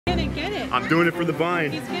gonna get it. I'm doing it for the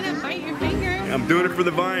vine. He's gonna bite your finger. I'm doing it for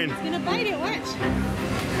the vine. He's gonna bite it, watch.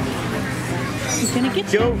 He's gonna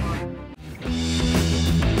get you. Go.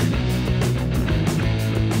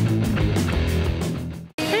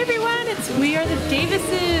 Hey everyone, it's We Are the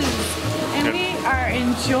Davises. And we are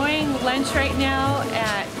enjoying lunch right now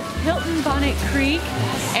at Hilton Bonnet Creek.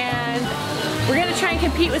 And we're gonna try and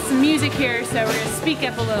compete with some music here, so we're gonna speak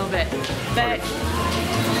up a little bit. But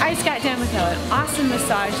I just got done with an awesome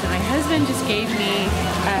massage that my husband just gave me.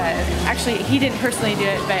 Actually, he didn't personally do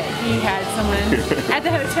it, but he had someone at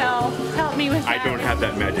the hotel help me with that. I don't have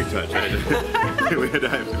that magic touch. we had to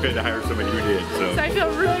hire somebody who did. So I feel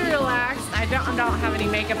really relaxed. I don't have any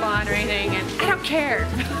makeup on or anything, and I don't care.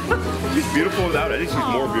 She's beautiful without it. I think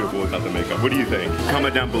she's more beautiful without the makeup. What do you think?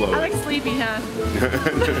 Comment down below. I look sleepy, huh?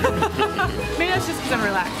 Maybe that's just because I'm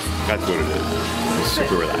relaxed. That's what it is.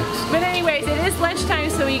 Super relaxed. But anyways, it is lunchtime,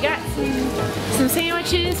 so we got some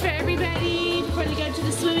sandwiches for everybody before they go to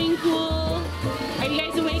the swimming pool. Are you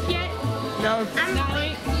guys awake yet? No. I'm not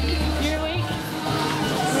awake. You're awake?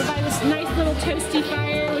 We're by this nice little toasty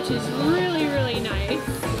fire, which is really, really nice.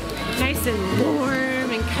 Nice and warm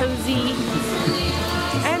and cozy.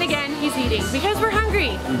 And again, he's eating because we're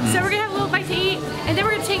hungry. So we're gonna have a little bite to eat, and then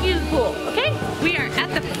we're gonna take you to the pool, okay? We are at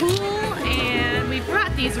the pool, and we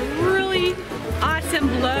brought these really awesome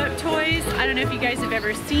blow-up toys. I don't know if you guys have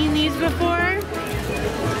ever seen these before.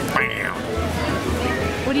 Bam.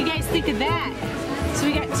 What do you guys think of that? So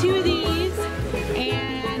we got 2 of these,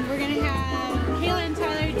 and we're gonna have Kayla and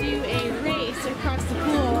Tyler do a race across the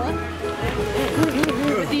pool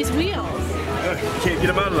with these wheels. Can't get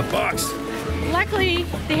them out of the box. Luckily,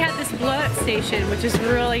 they had this blow-up station, which is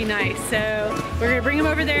really nice. So we're gonna bring them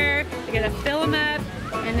over there, we're gonna fill them up,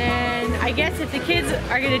 and then I guess if the kids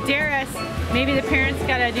are gonna dare us, maybe the parents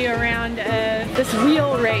gotta do a round of this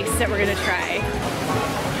wheel race that we're gonna try.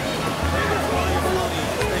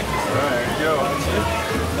 There you go.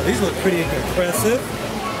 Now, these look pretty impressive.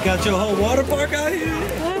 Got your whole water park out here?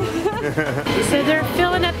 So they're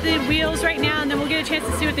filling up the wheels right now, and then we'll get a chance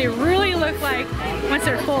to see what they really look like once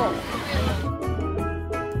they're full.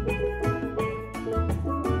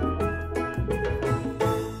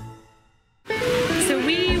 So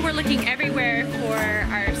we were looking everywhere for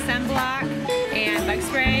our sunblock and bug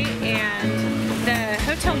spray, and the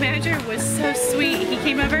hotel manager was so sweet. He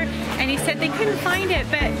came over and he said they couldn't find it,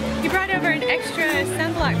 but he brought over an extra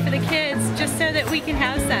sunblock for the kids just so that we can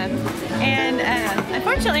have some. And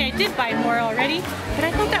unfortunately I did buy more already, but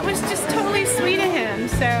I thought that was just totally sweet of him.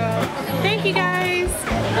 So thank you guys.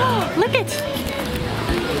 Oh, look it!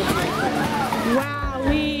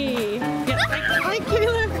 Wowee! Like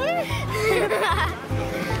Caleb.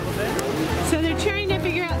 So they're trying to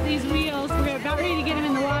figure out these wheels. We're about ready to get them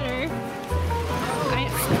in the water.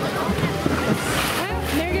 Oh,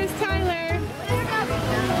 there goes Tyler.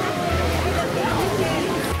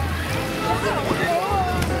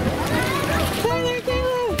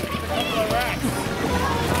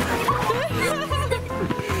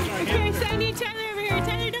 Okay, so I need Tyler over here.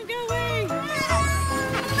 Tyler, don't go away. I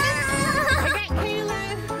got Kayla.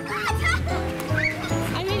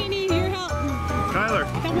 I think I need your help. Tyler.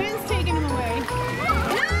 The wind's taking him away.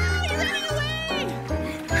 No, he's running away.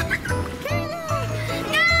 Kayla.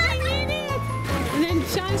 No, I need it. And then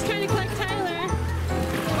Sean's trying to collect Tyler.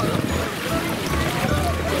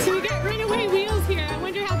 So we got runaway wheels here. I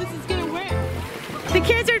wonder how this is going to work. The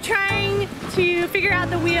kids are trying to figure out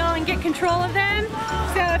the wheel and get control of them.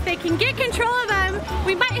 So if they can get control of them,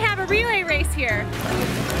 we might have a relay race here.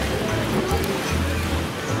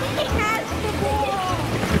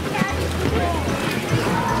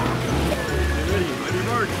 Ready,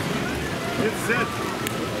 mark. Get set.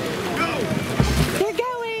 Go! They're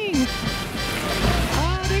going!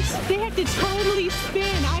 Oh, they have to totally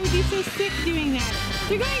spin. I would be so sick doing that.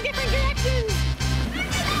 They're going different directions.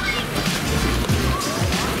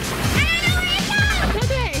 That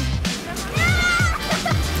way.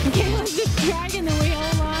 Kayla's just dragging the wheel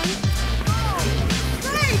along.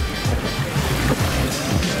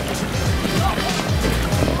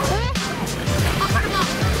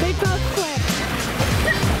 They both quit.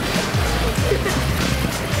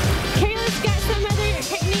 Kayla's got some other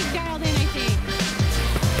technique dialed in, I think.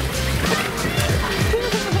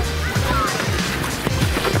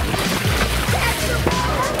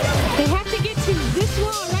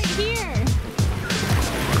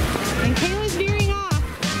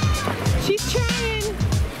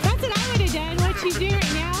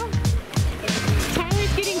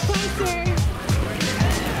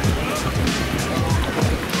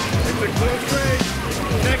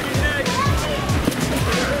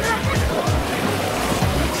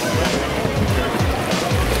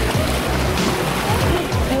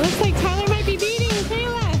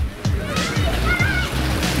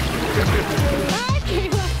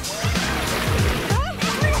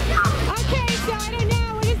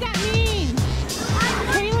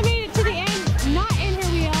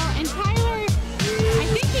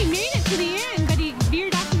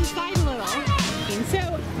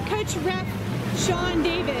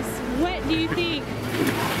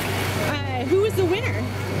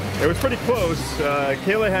 pretty close.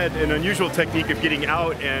 Kayla had an unusual technique of getting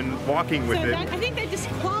out and walking with it. I think that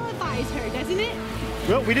disqualifies her, doesn't it?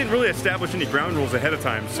 Well, we didn't really establish any ground rules ahead of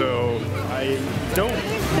time, so I don't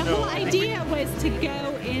know. The whole idea was to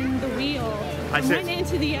go in the wheel from one end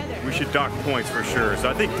to the other. We should dock points for sure. So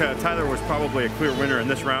I think Tyler was probably a clear winner in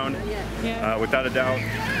this round, without a doubt.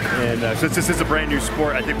 And since this is a brand new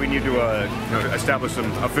sport, I think we need to you know, establish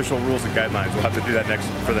some official rules and guidelines. We'll have to do that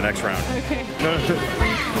for the next round. Okay.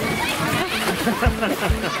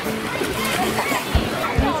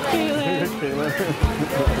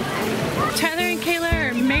 Tyler and Kayla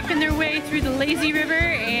are making their way through the lazy river,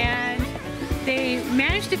 and they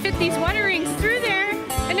managed to fit these water rings through there,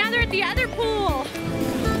 and now they're at the other pool.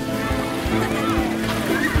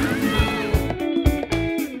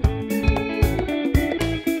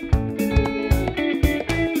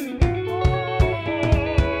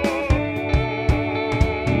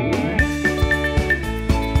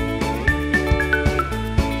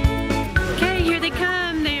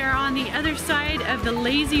 Of the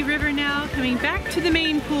lazy river now, coming back to the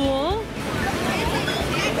main pool.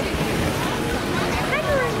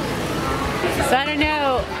 So I don't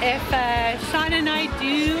know if Sean and I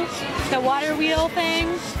do the water wheel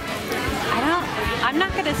thing. I'm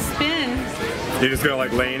not gonna spin. You're just gonna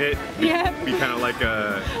like lay in it? Yeah. Be kind of like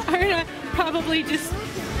a... I'm gonna probably just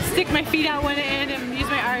stick my feet out one end and use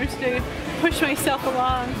my arms to push myself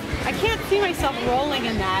along. I can't see myself rolling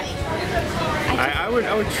in that. I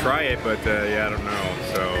would try it, but yeah, I don't know.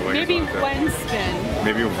 So like, maybe one spin.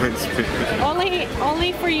 Maybe one spin.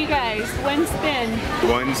 only for you guys. One spin.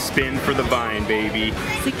 One spin for the vine, baby.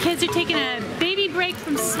 The kids are taking a baby break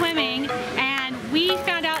from swimming, and we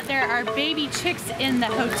found out there are baby chicks in the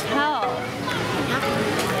hotel.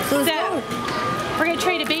 So we're gonna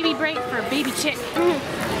trade a baby break for a baby chick.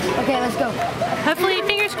 Okay, let's go. Hopefully,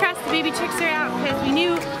 fingers crossed, the baby chicks are out, because we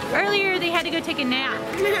knew earlier they had to go take a nap.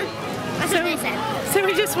 That's what they said. So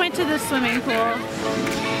we just went to the swimming pool.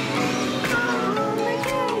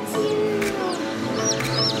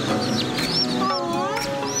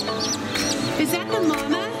 Is that the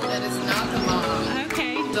mama? That is not the mama.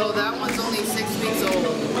 Okay. So that one's only 6 weeks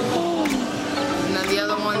old. And then the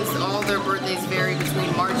other ones, all their birthdays vary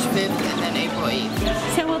between March 5th and then April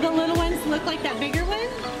 8th. So will the little ones look like that bigger one?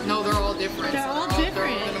 No, they're all different. They're all different. They're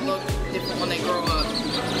all gonna look different when they grow up.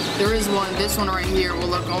 There is one, this one right here will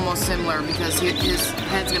look almost similar because his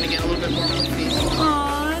head's gonna get a little bit more poofy.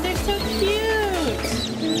 Aw, they're so cute.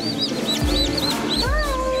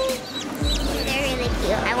 They're really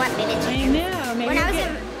cute. I want baby chicks. I know. Maybe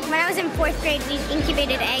When I was in 4th grade, we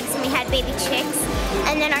incubated eggs and we had baby chicks.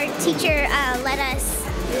 And then our teacher let us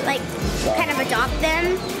like kind of adopt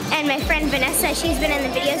them. And my friend Vanessa, she's been in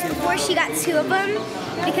the videos before. She got 2 of them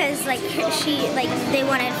because like they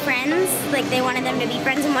wanted friends. Like they wanted them to be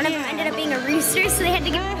friends, and one of them ended up being a rooster, so they had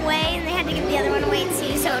to give him away, and they had to give the other one away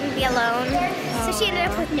too, so it wouldn't be alone. So she ended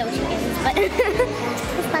up with no chickens, but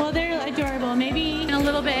well, they're adorable. Maybe in a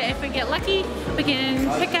little bit, if we get lucky, we can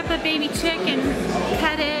pick up a baby chick and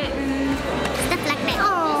pet it and stuff like that.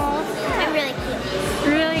 Oh, they're really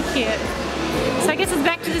cute. Really cute. So I guess it's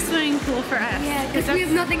back to the swimming pool for us. Yeah, because we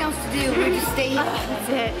have nothing else to do. We're just staying. That's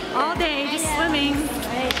it. All day, just swimming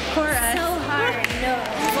for us. So hard.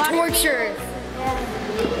 Torture.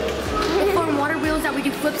 The fun water wheels that we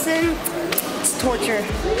do flips in, it's torture.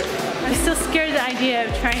 I'm still scared of the idea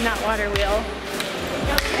of trying that water wheel.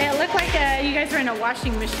 It looked like you guys were in a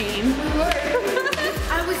washing machine.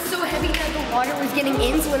 I was so heavy that the water was getting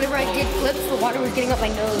in, so whenever I did flips, the water was getting up my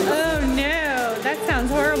nose. Oh no, that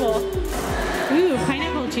sounds horrible. Ooh,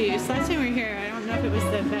 pineapple juice. Last time we were here, I don't know if it was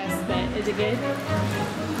the best, but is it good?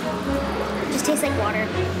 It just tastes like water.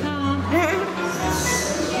 No.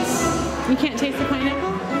 You can't taste the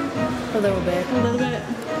pineapple? A little bit. A little bit.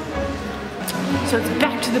 So it's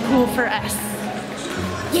back to the pool for us.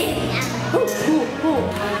 Yeah.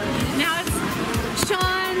 Now it's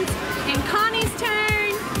Sean's and Connie's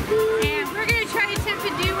turn, and we're gonna try to attempt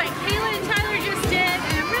to do what Kayla and Tyler just did,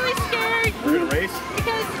 and I'm really scared. We're gonna race?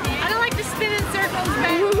 Because I don't like to spin in circles, but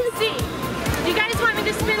we'll see. Do you guys want me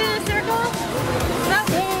to spin in a circle? No?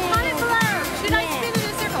 Comment below. Should I spin in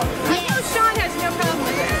a circle? I know Sean has no problem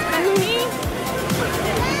with this, but me?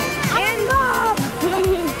 And Mom!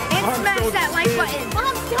 And smash that like button.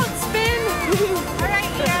 Mom, don't spin!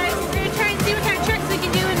 Alright, guys, we're gonna try and see what kind of tricks we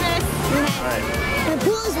can do in this. Alright. The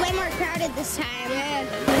pool is way more crowded this time. Yeah.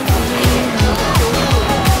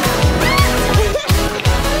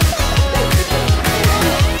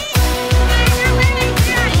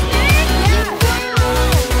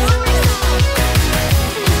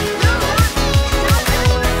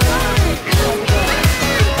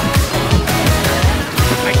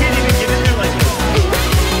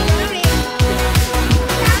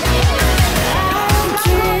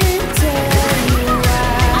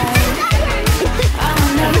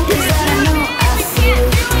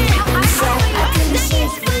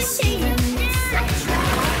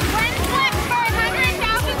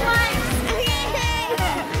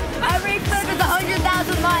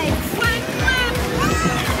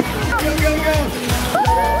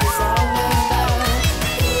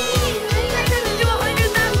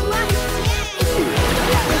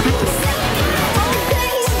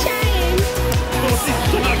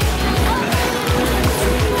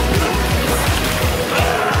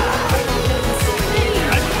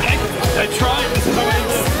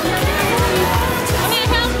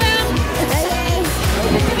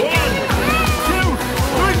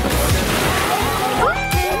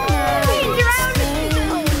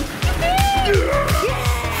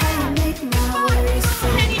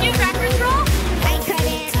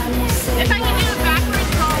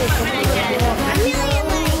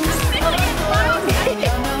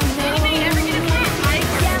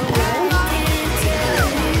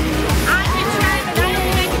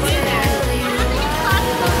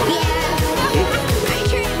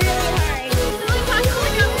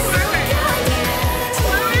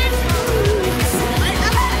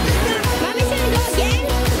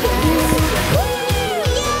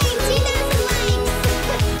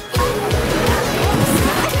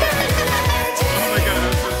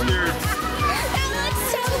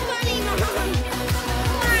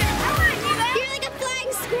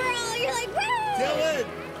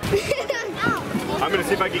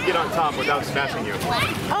 can get on top without smashing you.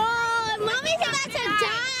 Oh, Mommy's about to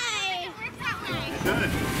die.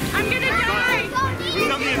 I'm gonna die.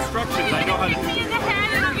 Read on the instructions. I know how to Hit do me it. in the head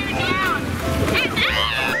and I'm gonna down.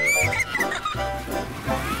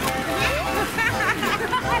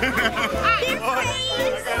 It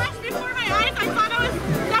flashed before my eyes. I thought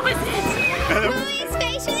that was it. Mommy's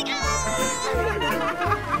face, she's like, oh.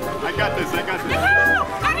 I got this. I got this. No,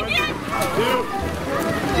 not again.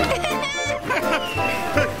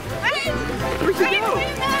 Where'd you go?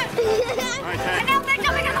 And now they're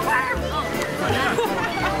coming on the worm.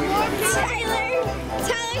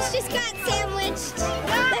 Tyler's just got sandwiched.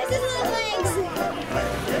 There's his little legs.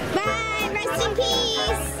 Bye, rest in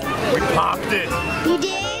peace. We popped it. You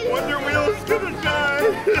did? Wonder Wheel's gonna die.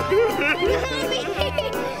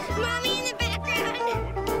 Mommy in the background.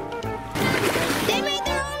 They made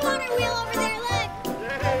their own water wheel over there, look.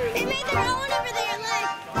 They made their own over there, look.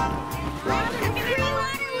 A free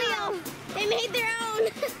water wheel. They made their own.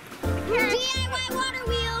 DIY water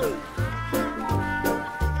wheel.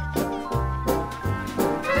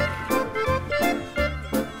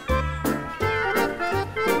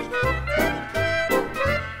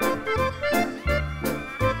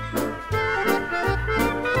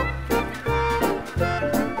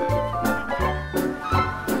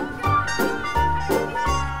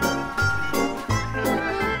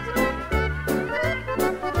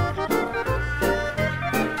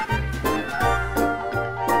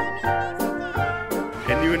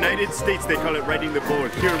 In the United States, they call it riding the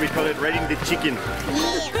boat. Here we call it riding the chicken.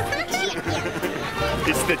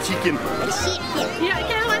 It's the chicken. Yeah,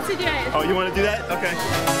 Ken wants to do it. Oh, you want to do that?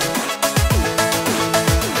 Okay.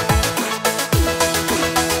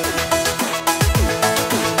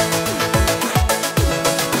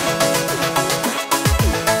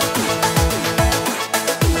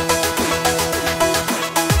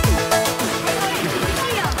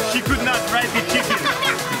 She could not ride the chicken.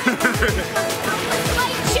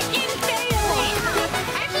 Like chicken fail.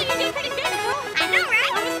 Actually, you did pretty good. I know,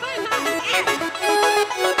 right? That was fun, huh?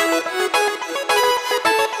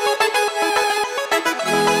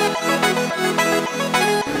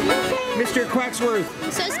 Mr. Quacksworth.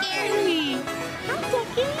 So scared.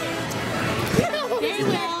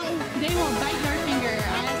 They will bite your finger.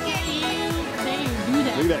 They do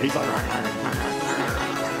that. Look at that. He's like,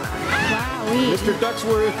 Wow. Mr.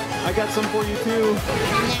 Ducksworth, I got some for you too.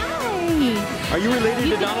 Hi. Are you related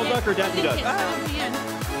to Donald Duck or Daffy Duck? You got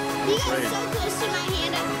so close to my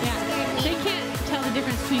hand, Yeah. They can't tell the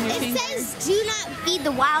difference between your It fingers. says, do not feed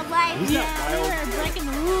the wildlife. He's not Yeah, wild. we're breaking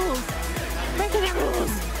the rules. Breaking the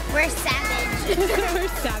rules. We're savage. We're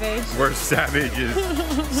savage. We're savages.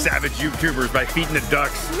 Savage YouTubers by feeding the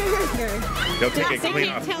ducks. They'll take it They clean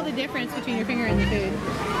can't off. tell the difference between your finger and the food.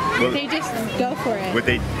 Well, They just go for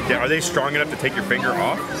it. are they strong enough to take your finger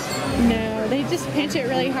off? No, they just pinch it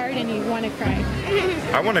really hard and you want to cry.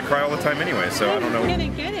 I want to cry all the time anyway, so I don't He's know. gonna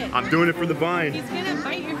get it. I'm doing it for the vine. He's gonna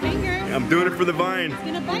bite your finger. I'm doing it for the vine. He's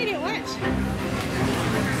gonna bite it, watch.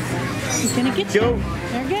 He's gonna get you. Go.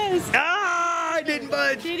 There it goes. Ah, I didn't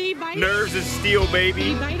budge. Did he bite Nerves is steel, it? Did baby.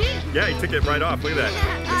 he bite it? Yeah, he took it right off. Look at that.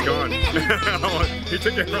 It's gone. He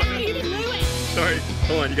took it right He off. blew it. Sorry.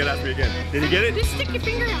 Hold on, you gotta ask me again. Did he get it? Just stick your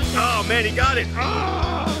finger out there. Oh man, he got it.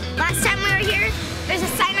 Oh. Last time we were here, there's a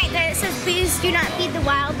sign right there that says, please do not feed the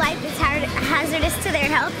wildlife. It's hazardous to their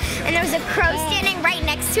health. And there was a crow standing right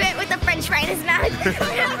next to it with a french fry in his mouth.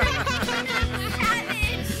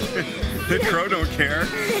 Savage. The crow don't care.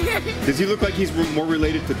 Does he look like he's more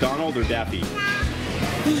related to Donald or Daffy?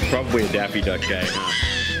 Probably a Daffy Duck guy, huh?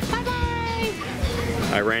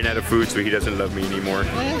 Bye-bye. I ran out of food, so he doesn't love me anymore.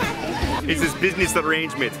 It's his business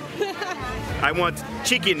arrangement. I want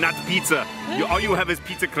chicken, not pizza. All you have is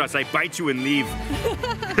pizza crust. I bite you and leave.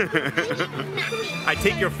 I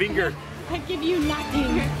take your finger. I give you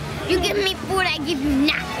nothing. You give me food, I give you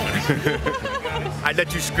nothing. I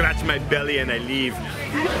let you scratch my belly and I leave.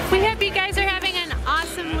 We hope you guys are having an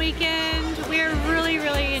awesome weekend. We're really,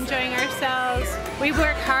 really enjoying ourselves. We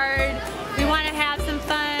work hard. We want to have some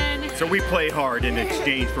fun. So we play hard in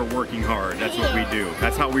exchange for working hard. That's what we do.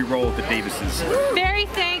 That's how we roll at the Davises. Very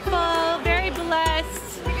thankful, very blessed.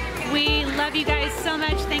 We love you guys so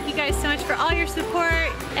much. Thank you guys so much for all your support.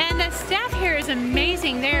 And the staff here is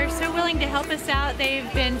amazing. They're so willing to help us out. They've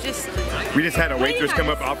been just... We just had a waitress come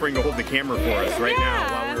up offering to hold the camera for us right now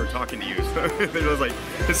Yeah. while we were talking to you. So it was like,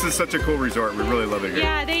 this is such a cool resort. We really love it here.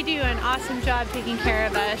 Yeah, they do an awesome job taking care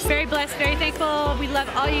of us. Very blessed, very thankful. We love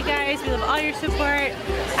all you guys. We love all your support.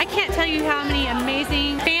 I can't tell you how many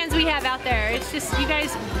amazing fans we have out there. It's just you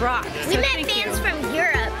guys rock. We So met thank fans you. from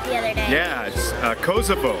Europe the other day. Yeah, it's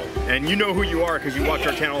Kosovo, and you know who you are because you watch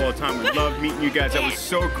our channel all the time. We love meeting you guys. That was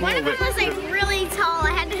so cool. One of them was like really tall.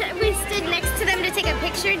 We stood next to them to take a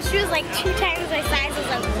picture, and she was like 2 times my size. I was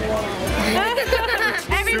like,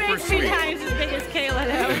 whoa. Everybody's 2 sweet. times as big as Kayla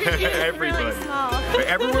though. Everybody. Really small. But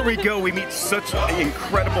everywhere we go, we meet such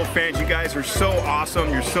incredible fans. You guys are so awesome.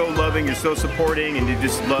 You're so loving. You're so supporting, and you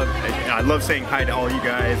just love. I love saying hi to all you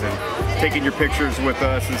guys and taking your pictures with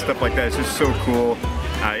us and stuff like that. It's just so cool.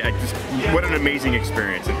 I just, what an amazing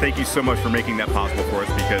experience, and thank you so much for making that possible for us,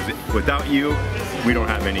 because without you, we don't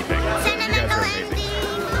have anything. So you guys are amazing.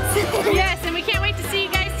 Sentimental endings. Yes, and we can't wait to see you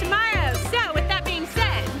guys